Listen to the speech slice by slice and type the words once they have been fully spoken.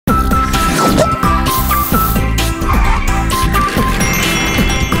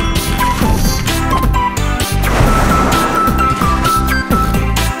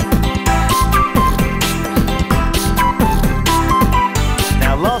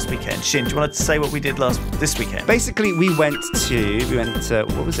last weekend? Shin, do you want to say what we did this weekend? Basically, we went to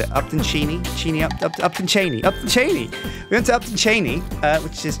what was it? Upton Cheney? Upton Cheney. We went to Upton Cheney,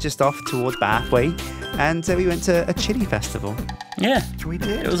 which is just off towards Bath Way, and we went to a chili festival. Yeah, we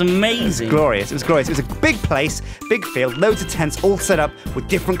did. It was amazing. It was glorious. It was a big place, big field, loads of tents, all set up with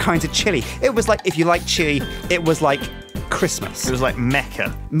different kinds of chili. It was like, if you like chili, it was like Christmas. It was like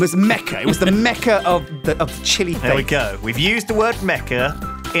Mecca. It was Mecca. It was the Mecca of the chili faith. There we go. We've used the word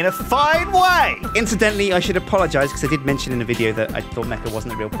Mecca in a fine way. Incidentally, I should apologise because I did mention in a video that I thought Mecca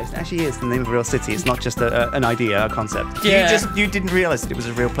wasn't a real place. It actually is the name of a real city. It's not just an idea, a concept. Yeah. You didn't realise that it was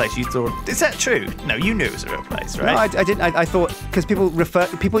a real place. You thought, is that true? No, you knew it was a real place, right? No, I didn't. I thought because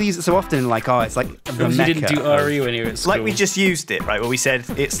people use it so often, like, oh, it's like the Mecca. You didn't do RE when you were at school. Like we just used it, right? Where we said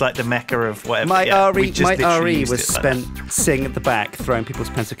it's like the Mecca of whatever. My RE was spent sitting at the back, throwing people's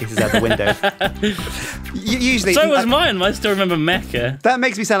pencil cases out the window. Usually, so was mine. I still remember Mecca. That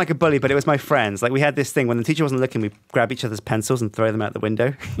makes me sound like a bully, but it was my friends. Like, we had this thing when the teacher wasn't looking, we grab each other's pencils and throw them out the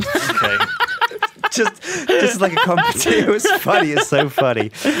window. Okay. just like a competition. It was funny. It's so funny.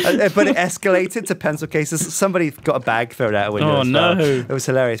 But it escalated to pencil cases. Somebody got a bag thrown out a window. Oh, no. It was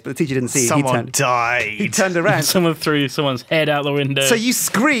hilarious, but the teacher didn't see it. Someone died. He turned around. Someone threw someone's head out the window. So you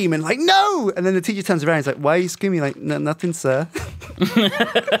scream and like, no! And then the teacher turns around and he's like, why are you screaming? Like, no, nothing, sir.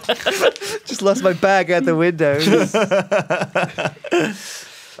 Just lost my bag out the window.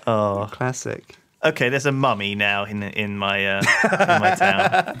 Oh, classic. Okay, there's a mummy now in my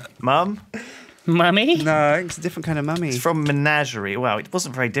town. Mum? Mummy? No, it's a different kind of mummy. It's from Menagerie. Wow, it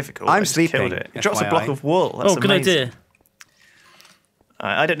wasn't very difficult. I'm sleeping. Killed it drops a block of wool. That's good amazing. idea.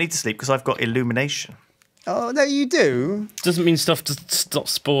 I don't need to sleep because I've got illumination. Oh, no, you do? Doesn't mean stuff to stop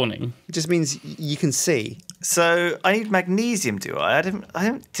spawning. It just means you can see. So I need magnesium, do I? I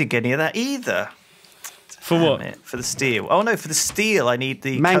don't think any of that either. For what? For the steel. Oh no, for the steel I need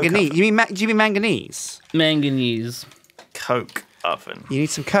the manganese. coke You mean do you mean manganese? Manganese. Coke oven. You need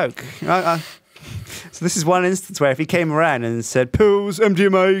some coke. So this is one instance where if he came around and said pills,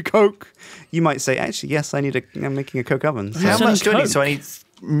 MDMA, coke, you might say, actually, yes, I'm making a coke oven. So how much do I need? So I need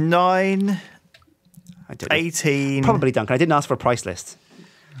 9, I don't know. 18. Probably, Duncan. I didn't ask for a price list.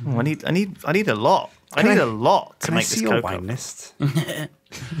 Oh, I need a lot. I need a lot to make this coke wine list?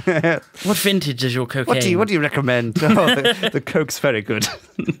 What vintage is your cocaine? What do you recommend? Oh, the coke's very good.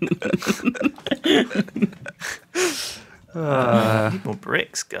 I need more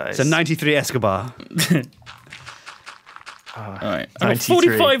bricks, guys. So 93 Escobar. All right. I got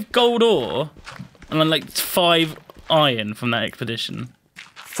 45 gold ore and then like 5 iron from that expedition.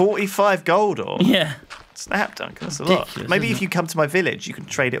 45 gold ore? Yeah. Snap, Duncan. That's a lot. Maybe if you come to my village, you can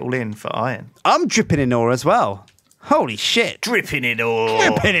trade it all in for iron. I'm dripping in ore as well. Holy shit. Dripping in ore.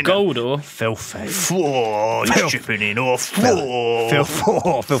 Gold ore. Filthy. Dripping in ore.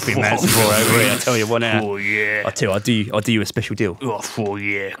 Filthy man. Over here. I tell you what now. Oh, yeah. I'll do you a special deal. Oh,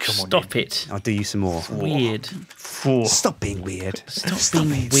 yeah. Come on. Stop it. I'll do you some more. Weird. Stop being weird. Stop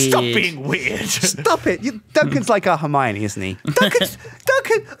being weird. Stop being weird. Stop it. Duncan's like our Hermione, isn't he? Duncan.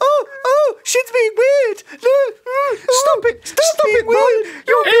 Oh, shit's being weird. No. Stop it. Stop being weird.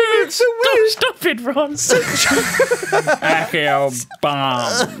 You're being so weird. Stop it, Ron.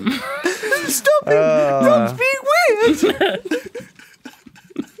 Bomb. Stop it. Ron's being weird.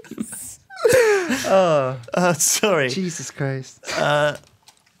 Sorry. Jesus Christ. All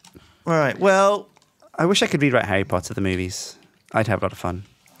right. Well, I wish I could rewrite Harry Potter, the movies. I'd have a lot of fun.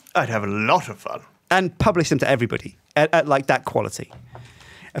 I'd have a lot of fun. And publish them to everybody at like that quality.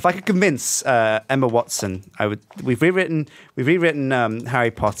 If I could convince Emma Watson, I would. We've rewritten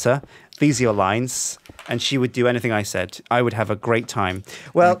Harry Potter. These are your lines, and she would do anything I said. I would have a great time.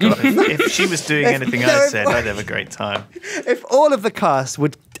 Well, if she was doing anything I said, I'd have a great time. If all of the cast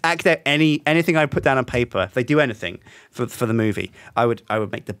would act out anything I put down on paper, if they do anything for the movie, I would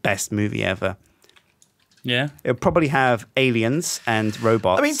make the best movie ever. Yeah. It would probably have aliens and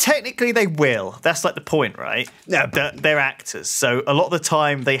robots. I mean, technically they will. That's like the point, right? No, they're actors, so a lot of the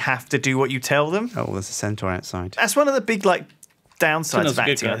time they have to do what you tell them. Oh, there's a centaur outside. That's one of the big downsides of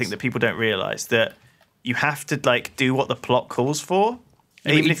acting. Guys. I think that people don't realise that you have to do what the plot calls for,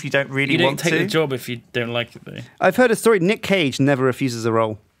 even if you don't really want to. You don't take the job if you don't like it, though. I've heard a story. Nick Cage never refuses a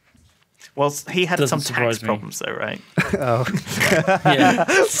role. Well, he had Doesn't some tax surprise me. problems, though, right? Oh, Yeah.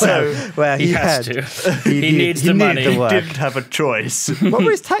 So well, he has had. to. He needs the money. the he work. didn't have a choice. What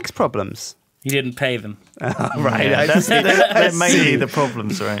were his tax problems? He didn't pay them. Right, Yeah, they're mainly the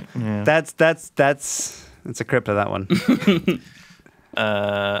problems, right? Yeah. That's a crypto, that one.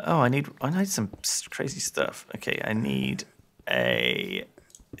 I need some crazy stuff. Okay, I need a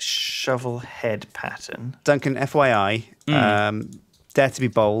shovel head pattern. Duncan, FYI, dare to be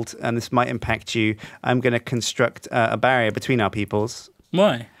bold, and this might impact you. I'm going to construct a barrier between our peoples.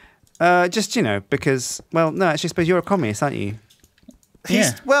 Why? Just, because, well, no, actually, I suppose you're a communist, aren't you?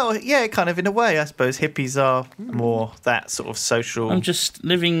 Well, yeah, kind of in a way, I suppose. Hippies are more that sort of social. I'm just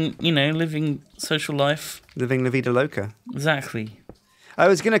living social life. Living La Vida Loca. Exactly. I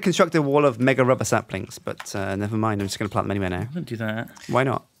was going to construct a wall of mega rubber saplings, but never mind. I'm just going to plant them anywhere now. Don't do that. Why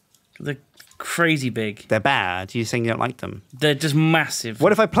not? They're crazy big. They're bad. You're saying you don't like them? They're just massive.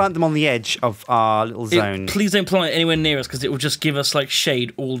 What if I plant them on the edge of our little zone? Please don't plant it anywhere near us because it will just give us like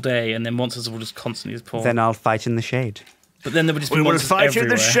shade all day, and then monsters will just constantly spawn. Then I'll fight in the shade. But then there would just be we will monsters fight everywhere. in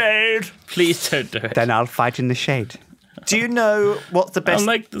the shade. Please don't do it. Then I'll fight in the shade. Do you know what the best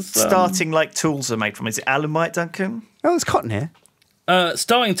like the sun. starting tools are made from? Is it alumite, Duncan? Oh, there's cotton here.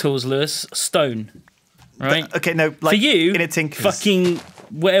 Starting tools, Lewis. Stone. Right? Okay, no. For you, in a Tinker's. fucking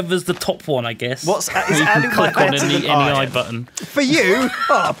whatever's the top one, I guess. Is You can alumite click on better any than I iron? button. For you?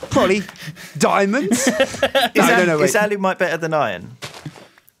 Oh, probably diamonds. No, wait. Is alumite better than iron?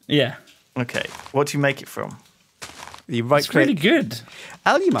 Yeah. Okay. What do you make it from? You right It's really good.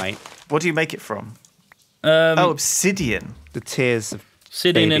 Alumite. What do you make it from? Obsidian. The tears of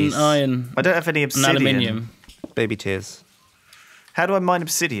Obsidian babies. and iron I don't have any and obsidian. aluminium. Baby tears. How do I mine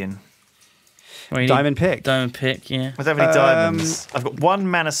obsidian? Well, you Diamond need pick. Diamond pick, yeah. I don't have any diamonds. I've got 1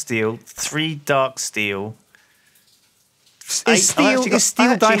 mana steel, 3 dark steel. Is steel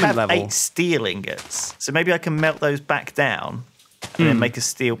diamond have level? 8 steel ingots. So maybe I can melt those back down and then make a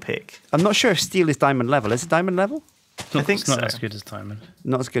steel pick. I'm not sure if steel is diamond level. Is it diamond level? I think It's not so. as good as diamond.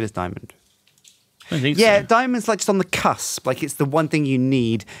 Not as good as diamond. I don't think Yeah, so. diamond's like just on the cusp. Like it's the one thing you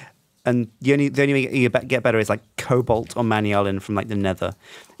need, and the only way you get better is like cobalt or maniolin from like the nether.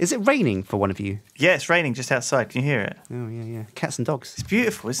 Is it raining for one of you? Yeah, it's raining just outside. Can you hear it? Oh yeah. Cats and dogs. It's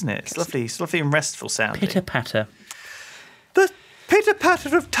beautiful, isn't it? It's lovely. It's lovely and restful sounding. Pitter patter. The pitter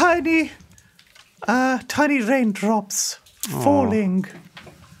patter of tiny raindrops falling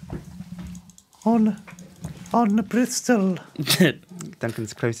on Bristol.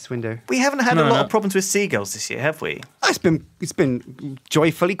 Duncan's closest window. We haven't had No, a lot no. of problems with seagulls this year, have we? It's been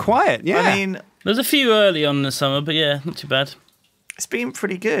joyfully quiet. Yeah. I mean, There's a few early on in the summer, but yeah, not too bad. it's been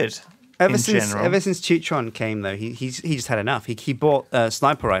pretty good. Ever in since general. Teutron came, though, he just had enough. He bought a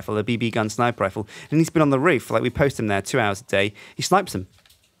sniper rifle, a BB gun sniper rifle, and he's been on the roof. Like we post him there 2 hours a day. He snipes them.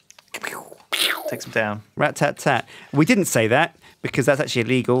 Takes them down. Rat tat tat. We didn't say that because that's actually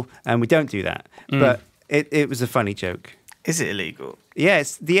illegal, and we don't do that. But it was a funny joke. Is it illegal? Yeah,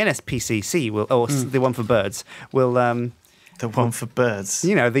 it's the NSPCC will, or the one for birds will. The one for birds.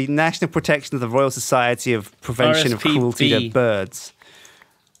 You know, the National Protection of the Royal Society of Prevention of RSPB. Cruelty to Birds.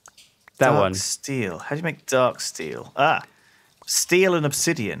 That Dark one. steel. How do you make dark steel? Steel and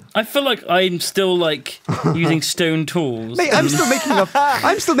obsidian. I feel like I'm still like using stone tools. Mate, I'm still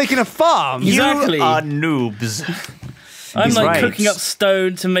making a farm. Exactly. You are noobs. I'm He's like right. cooking up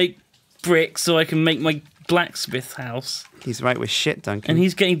stone to make bricks so I can make my blacksmith house. He's right with shit, Duncan. And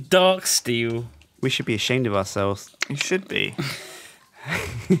he's getting dark steel. We should be ashamed of ourselves. You should be.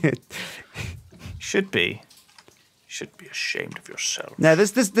 Should be. Should be ashamed of yourself. Now,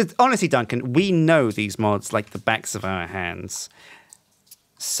 there's honestly, Duncan, we know these mods like the backs of our hands.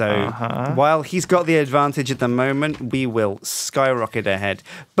 So while he's got the advantage at the moment, we will skyrocket ahead.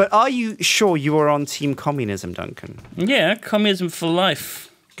 But are you sure you are on Team Communism, Duncan? Yeah, communism for life.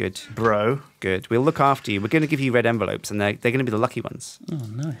 Good. Bro. Good. We'll look after you. We're going to give you red envelopes, and they're going to be the lucky ones. Oh,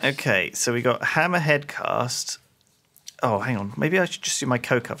 nice. Okay, so we got hammerhead cast. Oh, hang on. Maybe I should just do my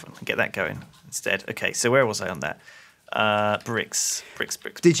coke oven and get that going instead. Okay, so where was I on that? Bricks.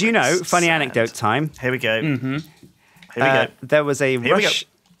 Did you know, bricks, funny sand. anecdote time, Here we go. Mm-hmm. Here we go. there was a we Rush...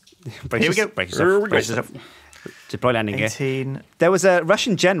 Here we go. Brace yourself. Brace yourself. Deploy landing gear. 18. There was a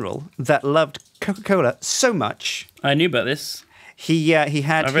Russian general that loved Coca Cola so much, I knew about this. he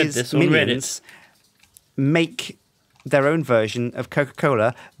had I read his this on Reddit. minions make their own version of Coca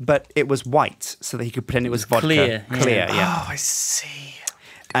Cola, but it was white, so that he could pretend it was vodka. clear, yeah. Clear, yeah. Oh, I see.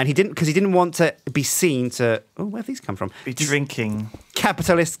 And he didn't, because he didn't want to be seen to. Oh, where have these come from? Be drinking.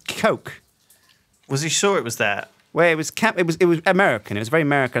 Capitalist Coke. Was he sure it was that? Where it was it was American. It was very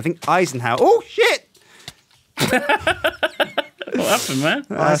American. I think Eisenhower. Oh shit! What happened, man?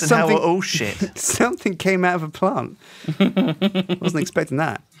 Eisenhower, something- oh shit. Something came out of a plant. Wasn't expecting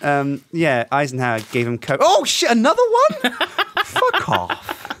that. Yeah, Eisenhower gave him Coke. Oh shit! Another one? Fuck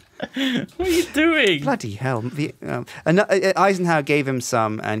off! What are you doing? Bloody hell! Eisenhower gave him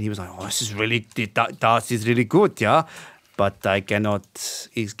some, and he was like, "Oh, this is really that is really good, yeah." But I cannot.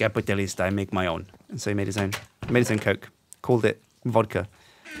 He's capitalist. I make my own, and so he made his own Coke. Called it vodka.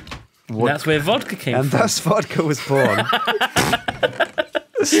 That's where vodka came And from. thus vodka was born.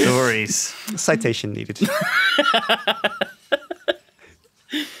 Stories. Citation needed.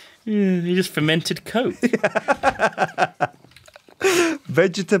 You just fermented Coke.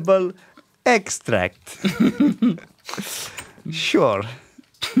 Vegetable extract. Sure.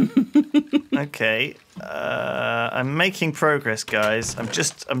 Okay. I'm making progress, guys. I'm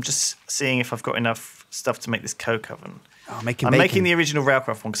just seeing if I've got enough stuff to make this Coke oven. Oh, I'm bacon. making the original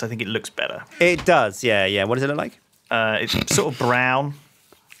Railcraft one because I think it looks better. It does, yeah. What does it look like? It's sort of brown.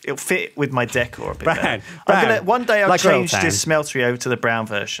 It'll fit with my decor a bit Brown. better. One day I'll Like change Royal this smeltery over to the brown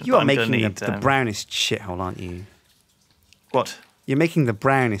version. You but are I'm gonna making need, the brownest shithole, aren't you? What? You're making the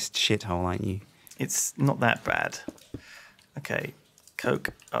brownest shithole, aren't you? It's not that bad. Okay. Coke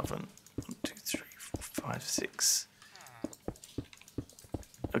oven. 1, 2, 3, 4, 5, 6.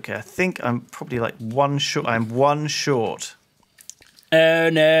 Okay, I think I'm probably like one short. I'm one short. Oh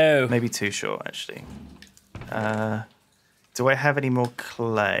no. Maybe two short, actually. Do I have any more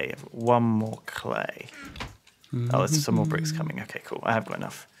clay? I've got one more clay. Oh, there's some more bricks coming. Okay, cool. I have got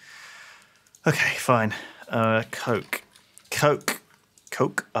enough. Okay, fine.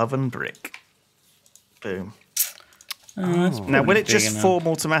 Coke oven brick. Boom. Now, will it just form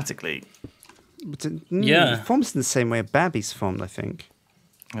automatically? Yeah. It forms in the same way a baby's formed, I think.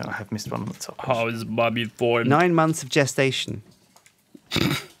 Oh, I have missed one on the top. How is Bobby formed? 9 months of gestation.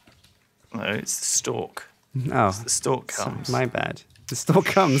 No, it's the stalk. Oh, The stalk comes. my bad. The stalk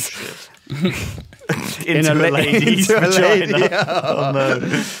comes into a lady's into a vagina. lady. Oh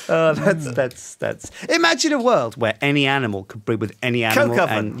no. Oh, that's. Imagine a world where any animal could breed with any animal, Coke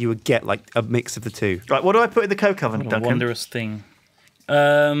oven. and you would get like a mix of the two. Right, what do I put in the Coke oven, What a Duncan? wondrous thing.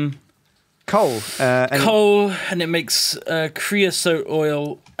 Coal. And Coal, and it makes creosote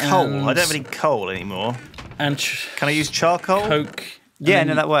oil. Coal. And, I don't have any coal anymore. And Can I use charcoal? Coke. yeah, and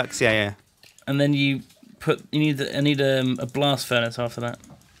no, then, that works. Yeah. And then you need a blast furnace after that.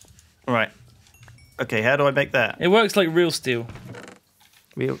 Right. Okay, how do I make that? It works like real steel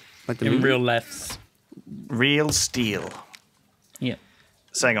Real, like the in movie. real lefts. Real steel. Yeah.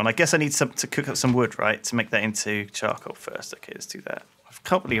 So hang on, I guess I need to cook up some wood, right, to make that into charcoal first. Okay, let's do that. I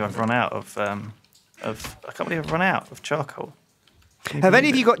can't believe I've run out of charcoal. Have any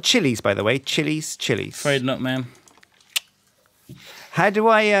of you got chilies, by the way? Chilies. Afraid not, man. How do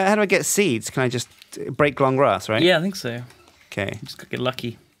I get seeds? Can I just break long grass, right? Yeah, I think so. Okay. Just gotta get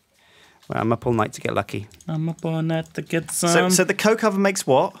lucky. Well, I'm up all night to get lucky. I'm up all night to get some So the Coke oven makes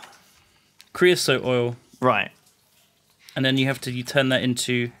what? creosote oil, Right. and then you turn that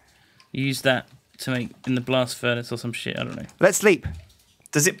into, use that to make in the blast furnace or some shit. I don't know. Let's sleep.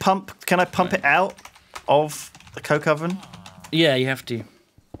 Does it pump? Can I pump it out of the Coke oven? Yeah, you have to.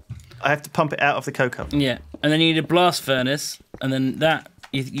 I have to pump it out of the Coke oven. Yeah, and then you need a blast furnace, and then that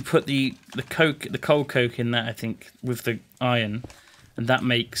you put the coal coke in that, I think, with the iron, and that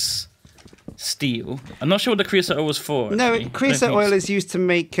makes steel. I'm not sure what the creosote oil was for. No, actually. creosote oil is used to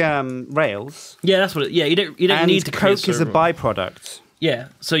make rails. Yeah, that's what. You don't And need the coke is a creosote oil. byproduct. Yeah,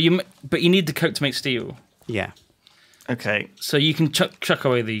 but you need the coke to make steel. Yeah. Okay. So you can chuck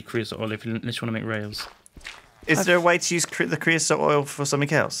away the creosote oil if you just want to make rails. Is there a way to use the creosote oil for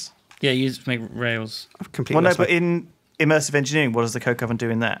something else? Yeah, you use it to make rails. I've completely Well, no, lost but my- in immersive engineering, what does the Coke oven do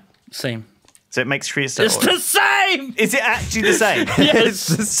in that? Same. So it makes creosote It's oil. the same. Is it actually the same? Yes.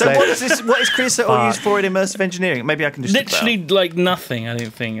 So what is this? What is creosote oil used for in immersive engineering? Maybe I can just Literally like nothing. I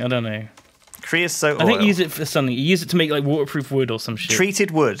don't think. I don't know. creosote oil. I think you use it for something. You use it to make like waterproof wood or some shit.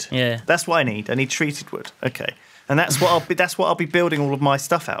 Treated wood. Yeah. That's what I need. I need treated wood. Okay. And that's what I'll be building all of my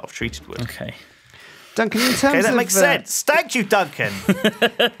stuff out of, treated wood. Okay. Duncan, in terms Okay, that of, makes sense. Thank you, Duncan.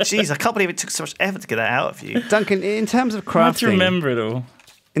 Jeez, I can't believe it took so much effort to get that out of you. Duncan, in terms of I have to crafting, remember it all.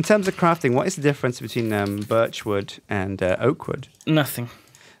 in terms of crafting, what is the difference between birch wood and oak wood? Nothing.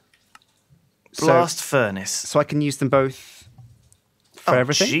 Blast furnace. So I can use them both for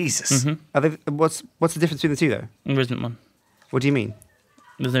everything. Jesus. Are they, what's the difference between the two, though? There isn't one. What do you mean?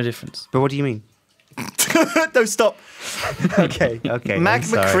 There's no difference. But what do you mean? No, stop. Okay. I'm Magma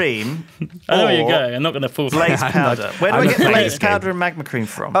sorry. cream. I know where you're or going. I'm not going to fall for Blaze it. powder. Where do I'm I not get playing blaze this game. powder and magma cream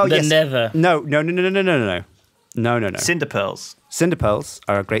from? Oh, The yes. nether. No. Cinder pearls. Cinder pearls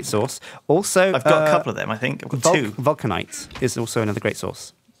are a great source. Also, I've got a couple of them, I think. I've got two. Vulcanite is also another great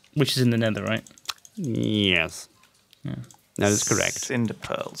source. Which is in the nether, right? Yes. No, that's correct. Cinder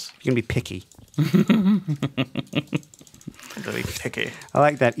pearls. You can be picky. I'm going to be picky. I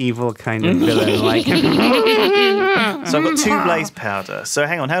like that evil kind of villain. Like, So I've got 2 blaze powder. So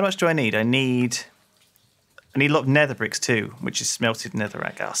hang on, how much do I need? I need a lot of nether bricks too, which is smelted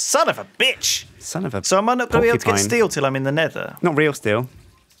netherrack. Oh, son of a bitch! son of a. So am I not going to be able to get porcupine. steel till I'm in the nether? Not real steel.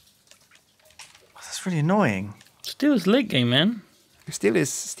 Oh, that's really annoying. Still is late game, man. Steel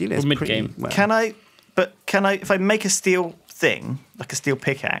is Or mid-game. pretty well. Can I? If I make a steel thing, like a steel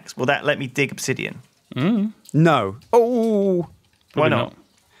pickaxe, will that let me dig obsidian? No. Oh, Why Probably not?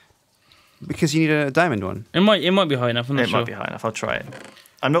 because you need a diamond one. It might be high enough. I'm not It sure. might be high enough. I'll try it.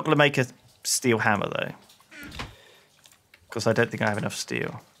 I'm not going to make a steel hammer though, because I don't think I have enough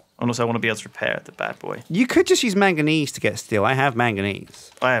steel. And also, I want to be able to repair the bad boy. You could just use manganese to get steel. I have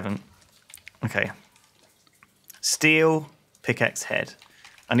manganese. I haven't. Okay. Steel pickaxe head.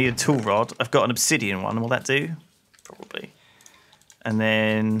 I need a tool rod. I've got an obsidian one. Will that do? Probably. And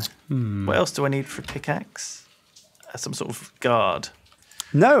then, what else do I need for a pickaxe? Some sort of guard.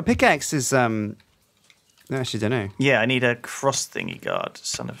 No, a pickaxe is no, actually, don't know. Yeah, I need a cross thingy guard.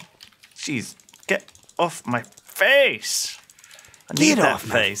 Son of, jeez, get off my face! I need that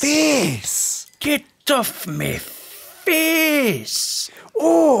face. Get off me face!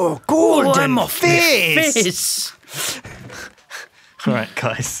 Oh, golden I'm off me face. face! All right,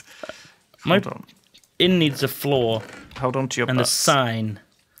 guys. My Hold on. inn needs a floor Hold on to your and a butts. sign.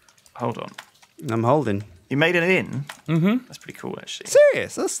 Hold on. I'm holding. You made an inn? Mm-hmm. That's pretty cool, actually.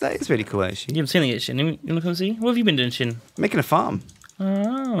 Serious? That is really cool, actually. You haven't seen it yet, Shin. You want to come see? What have you been doing, Shin? Making a farm.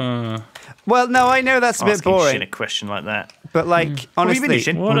 Ah. Well, no, I know that's a bit Asking boring, Shin a question like that. but like have you been honestly, doing,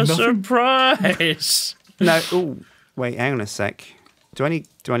 Shin? What a Nothing. surprise! no. Oh, wait, hang on a sec. Do I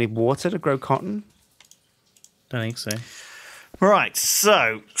need water to grow cotton? Don't think so. Right,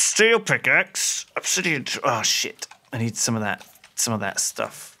 so steel pickaxe, obsidian. Oh shit! I need some of that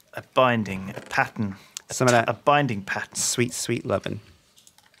stuff. A binding, a pattern. Some of that A binding pattern. sweet, sweet loving.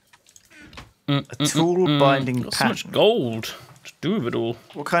 A tool binding Got so much pattern. gold to do with it all.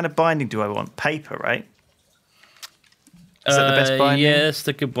 What kind of binding do I want? Paper, right? Is that the best binding? Yeah, that's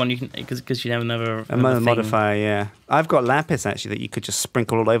the good one. You can because you have another Another thing. modifier, yeah. I've got lapis actually that you could just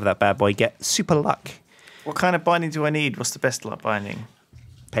sprinkle all over that bad boy. Get super luck. What kind of binding do I need? What's the best binding?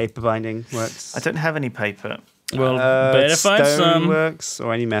 Paper binding works. I don't have any paper. Well, better find stone some. works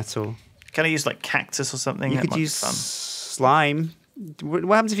or any metal. Can I use like cactus or something? You That could might be use fun. slime. What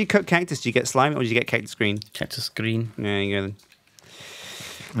happens if you cook cactus? Do you get slime or do you get cactus green? Cactus green. Yeah, you go then.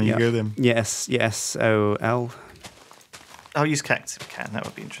 There you Yeah. go then. Yes, yes. O-L. I'll use cactus if I can. That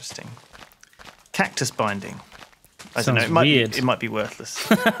would be interesting. Cactus binding. I don't know. Sounds weird. It might be worthless.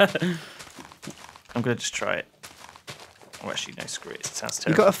 I'm going to just try it. Oh, actually, no, screw it. It sounds You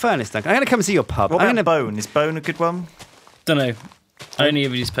terrible. got a furnace, Duncan. I'm going to come and see your pub. What I'm about gonna... bone? Is bone a good one? Don't know. I only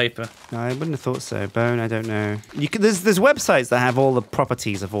ever use paper. No, I wouldn't have thought so. Bone, I don't know. You can, there's websites that have all the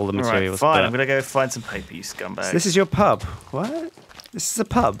properties of all the All right, materials. fine. but- I'm going to go find some paper, you scumbag. So this is your pub. What? This is a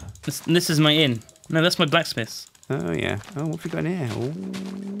pub. This is my inn. No, that's my blacksmith's. Oh, yeah. Oh, what have we got in here?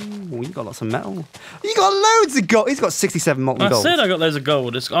 Oh, you got lots of metal. You got loads of gold. He's got 67 molten I gold. said I got loads of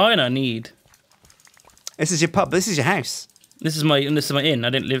gold. It's iron I need. This is your pub. This is your house. This is my inn. I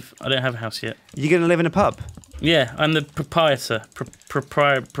don't have a house yet. You're going to live in a pub? Yeah, I'm the proprietor.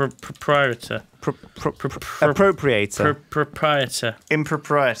 Proprietor. Appropriator. Proprietor.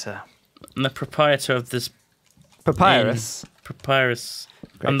 Improprietor. I'm the proprietor of this Papyrus. inn. Papyrus.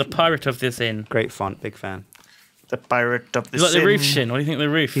 I'm the pirate of this inn. Great font. Big fan. The pirate of the You like the sin. roof, Shin? What do you think of the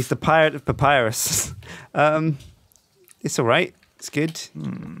roof? He's the pirate of Papyrus. It's all right. It's good.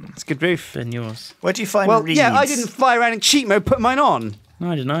 It's a good roof. Better than yours. Where do you find Well, reeds? yeah, I didn't fly around in cheat mode, put mine on. No,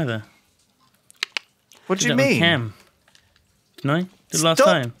 I didn't either. What do Did you that on mean? Cam. Didn't I? Did last Stop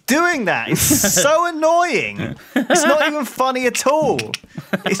time. doing that. It's so annoying. It's not even funny at all.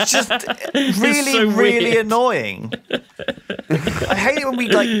 It's just really, so really weird. annoying. I hate it when we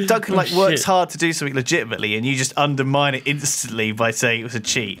like Duncan like works shit. hard to do something legitimately and you just undermine it instantly by saying it was a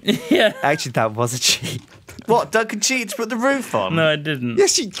cheat. Yeah. Actually, that was a cheat. What? Duncan cheated to put the roof on? No, I didn't.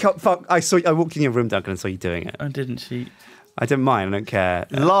 Yes, you can't. Fuck. I walked in your room, Duncan, and saw you doing it. I didn't cheat. I don't mind. I don't care.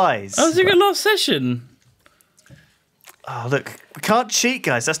 Lies. I was doing it last session. Oh, look, we can't cheat,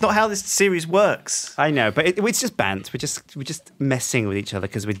 guys. That's not how this series works. I know, but it's just bant. We're just messing with each other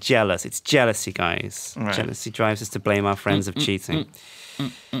because we're jealous. It's jealousy, guys. Right. Jealousy drives us to blame our friends of cheating.